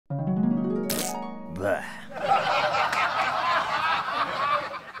Blech.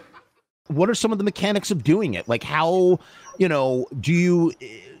 What are some of the mechanics of doing it? Like how, you know, do you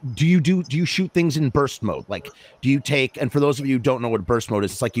shoot things in burst mode? Like, do you take, and for those of you who don't know what burst mode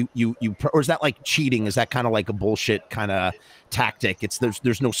is, it's like or is that like cheating? Is that kind of like a bullshit kind of tactic? It's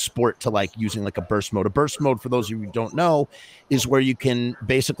there's no sport to like using like a burst mode. A burst mode, for those of you who don't know, is where you can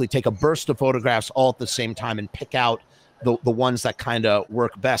basically take a burst of photographs all at the same time and pick out the ones that kind of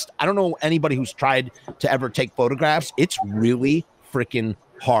work best. I don't know anybody who's tried to ever take photographs. It's really freaking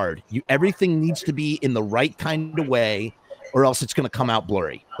hard. Everything needs to be in the right kind of way, or else it's going to come out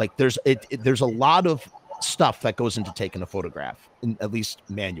blurry. Like there's a lot of stuff that goes into taking a photograph, at least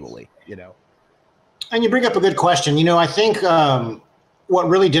manually, you know. And you bring up a good question. You know, I think what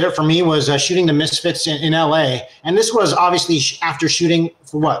really did it for me was shooting the Misfits in LA, and this was obviously after shooting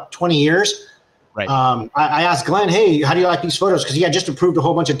for what, 20 years. Right. I asked Glenn, hey, how do you like these photos? Because he had just approved a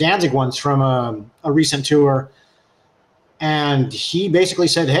whole bunch of Danzig ones from a recent tour. And he basically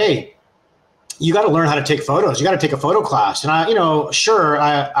said, hey, you got to learn how to take photos. You got to take a photo class. And I, you know, sure,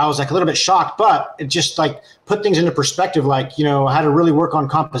 I was like a little bit shocked, but it just like put things into perspective. Like, you know, I had to really work on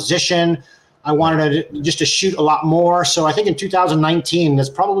composition. I wanted to just to shoot a lot more. So I think in 2019, that's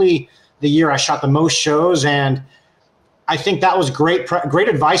probably the year I shot the most shows. And I think that was great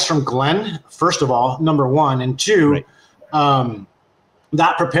advice from Glenn, first of all, number one. And two, right.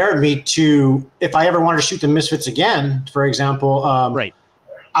 That prepared me to, if I ever wanted to shoot the Misfits again, for example, right.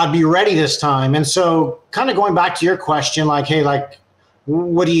 I'd be ready this time. And so kind of going back to your question, like, hey, like,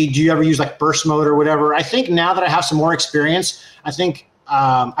 what do you ever use like burst mode or whatever? I think now that I have some more experience, I think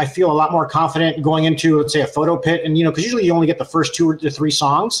I feel a lot more confident going into, let's say, a photo pit. And, you know, because usually you only get the first 2 to 3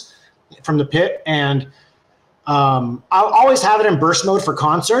 songs from the pit. And I'll always have it in burst mode for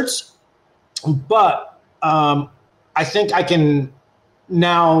concerts. But I think I can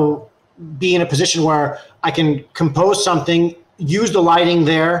now be in a position where I can compose something, use the lighting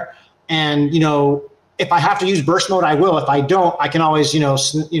there, and, you know, if I have to use burst mode, I will. If I don't, I can always,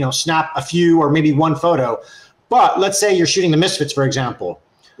 snap a few or maybe one photo. But let's say you're shooting the Misfits, for example.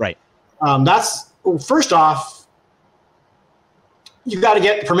 Right. That's, first off, you got to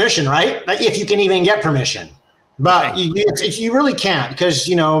get permission, right? Like, if you can even get permission. But you really can't, because,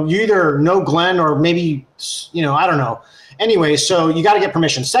 you know, you either know Glenn or maybe, you know, I don't know. Anyway, so you got to get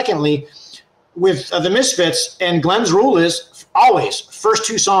permission. Secondly, with the Misfits, and Glenn's rule is always first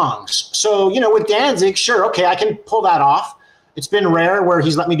 2 songs. So, you know, with Danzig, sure, okay, I can pull that off. It's been rare where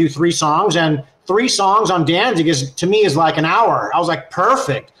he's let me do 3 songs, and 3 songs on Danzig to me is like an hour. I was like,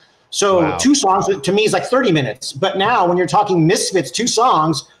 perfect. So wow. 2 songs to me is like 30 minutes. But now when you're talking Misfits, 2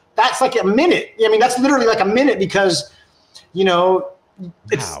 songs, that's like a minute. I mean, that's literally like a minute, because, you know,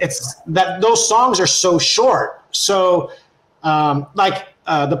 it's that those songs are so short. So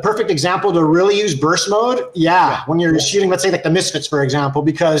the perfect example to really use burst mode, when you're shooting, let's say like the Misfits, for example,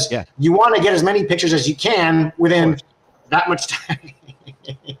 because you want to get as many pictures as you can within that much time.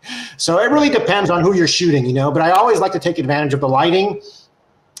 So it really depends on who you're shooting, you know, but I always like to take advantage of the lighting,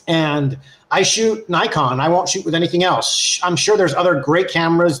 and I shoot Nikon. I won't shoot with anything else. I'm sure there's other great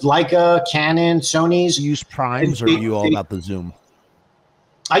cameras, Leica, Canon, Sony's. You use primes, or are you all about the zoom?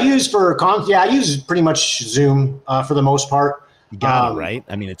 I use I use pretty much zoom for the most part. You got it, right?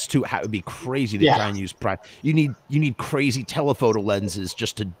 I mean, it would be crazy to try and use prime. You need crazy telephoto lenses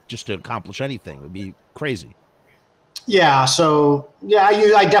just to accomplish anything. It would be crazy. Yeah, so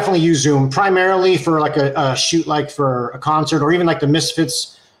I definitely use zoom primarily for like a shoot, like for a concert, or even like the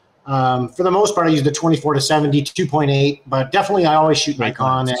Misfits. For the most part, I use the 24-70 2.8, but definitely I always shoot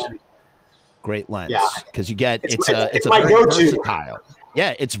Nikon. Great lens, because you get it's my very go-to. Versatile.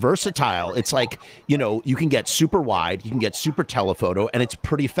 Yeah, it's versatile. It's like, you know, you can get super wide, you can get super telephoto, and it's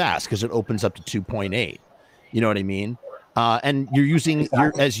pretty fast because it opens up to 2.8. You know what I mean? And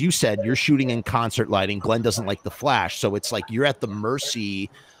as you said, you're shooting in concert lighting. Glenn doesn't like the flash, so it's like you're at the mercy.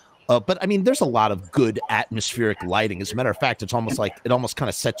 But I mean, there's a lot of good atmospheric lighting. As a matter of fact, it almost kind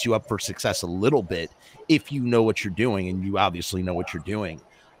of sets you up for success a little bit if you know what you're doing, and you obviously know what you're doing.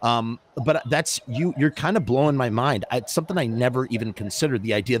 But you're kind of blowing my mind. It's something I never even considered,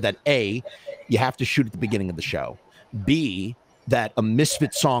 the idea that A, you have to shoot at the beginning of the show. B, that a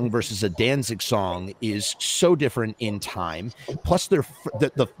Misfit song versus a Danzig song is so different in time. Plus,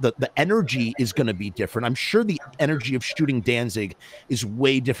 the energy is going to be different. I'm sure the energy of shooting Danzig is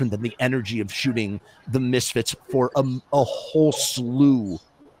way different than the energy of shooting the Misfits for a whole slew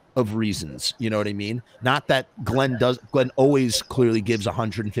of reasons. You know what I mean? Not that Glenn always clearly gives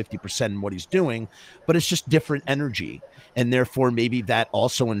 150% in what he's doing, but it's just different energy. And therefore, maybe that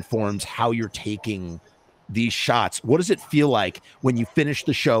also informs how you're taking these shots. What does it feel like when you finish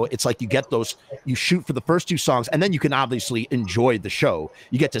the show? It's like you get those, you shoot for the first 2 songs, and then you can obviously enjoy the show.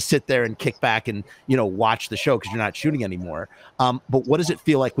 You get to sit there and kick back and, you know, watch the show because you're not shooting anymore. But what does it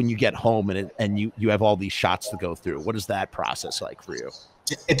feel like when you get home and you have all these shots to go through? What is that process like for you?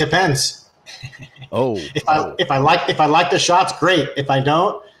 It depends. If I like the shots, great. If I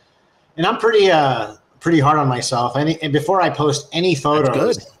don't, and I'm pretty hard on myself. And before I post any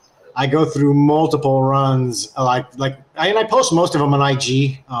photos, I go through multiple runs. I post most of them on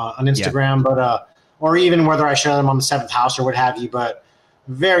IG, on Instagram, but or even whether I share them on the 7th House or what have you. But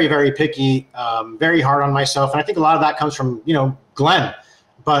very, very picky, very hard on myself, and I think a lot of that comes from, you know, Glenn.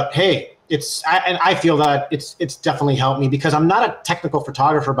 But hey, I feel that it's definitely helped me because I'm not a technical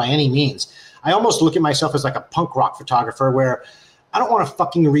photographer by any means. I almost look at myself as like a punk rock photographer where I don't want to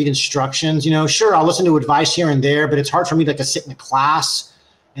fucking read instructions. You know, sure, I'll listen to advice here and there, but it's hard for me to sit in a class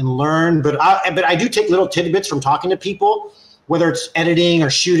and learn. But I do take little tidbits from talking to people, whether it's editing or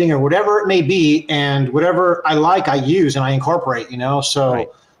shooting or whatever it may be, and whatever I like, I use and I incorporate. You know,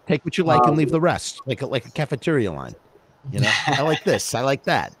 so take what you like and leave the rest, like a cafeteria line. You know, I like this, I like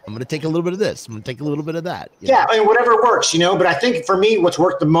that. I'm going to take a little bit of this. I'm going to take a little bit of that. Yeah, I mean, whatever works, you know. But I think for me, what's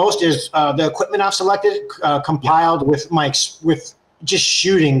worked the most is the equipment I've selected, compiled with just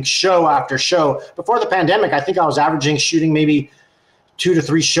shooting show after show. Before the pandemic, I think I was averaging shooting maybe 2 to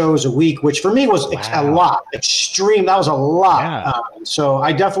 3 shows a week, which for me was a lot. Extreme. That was a lot. Yeah. So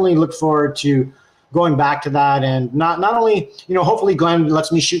I definitely look forward to going back to that, and not only, you know, hopefully Glenn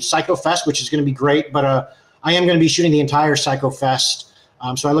lets me shoot Psycho Fest, which is going to be great, but I am going to be shooting the entire Psycho Fest.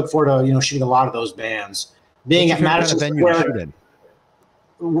 So I look forward to, you know, shooting a lot of those bands. Being at Madison Square.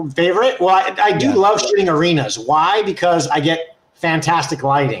 Favorite? Well, I do love shooting arenas. Why? Because I get fantastic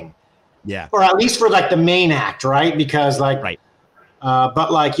lighting. Yeah. Or at least for like the main act, right? Because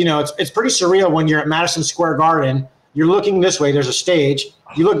but like, you know, it's pretty surreal when you're at Madison Square Garden. You're looking this way. There's a stage.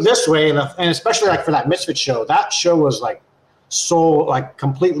 You look this way, and especially like for that Misfits show. That show was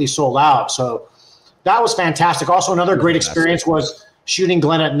completely sold out. So that was fantastic. Also, another great experience was shooting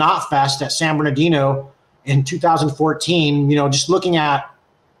Glenn at Knotfest at San Bernardino in 2014. You know, just looking at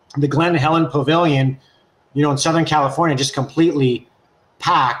the Glen Helen Pavilion, you know, in Southern California, just completely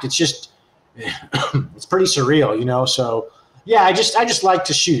packed. It's just, it's pretty surreal, you know. So yeah, I just like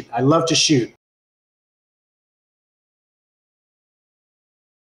to shoot. I love to shoot.